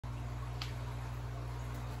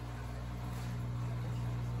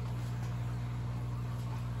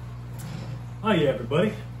Hi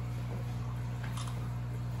everybody.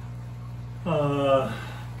 Got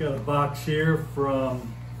a box here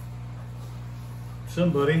from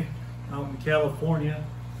somebody out in California.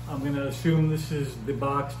 I'm going to assume this is the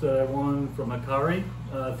box that I won from Hikari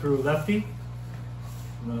through Lefty.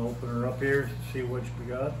 I'm going to open her up here to see what we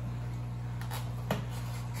got. I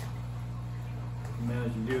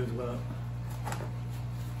managed to do is without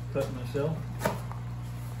cutting myself.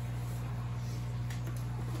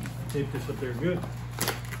 Tape this up there good.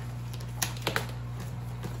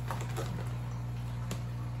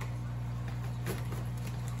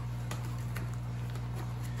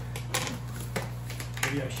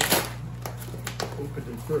 Maybe I should open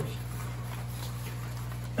it first.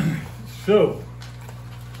 So,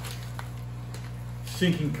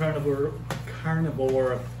 sinking carnivore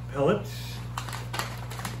pellets.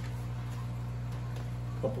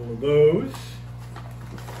 A couple of those.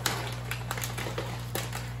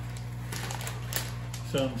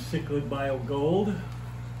 Some cichlid bio gold.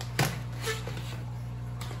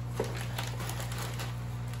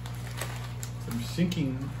 Some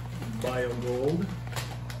sinking bio gold.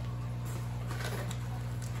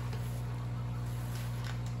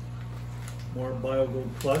 More bio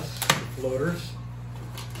gold plus floaters.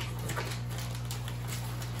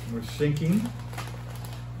 We're sinking.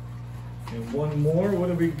 And one more. What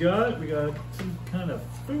have we got? We got some kind of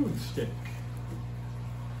food stick.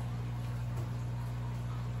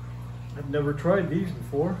 I've never tried these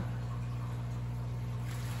before.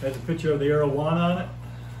 Has a picture of the arowana on it.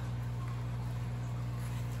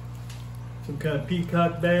 Some kind of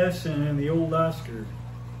peacock bass and the old Oscar.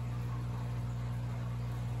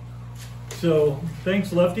 So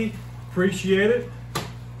thanks Lefty, appreciate it.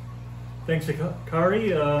 Thanks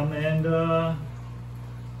Hikari, and I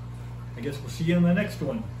guess we'll see you in the next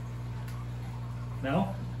one.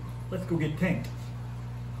 Now, let's go get tanked.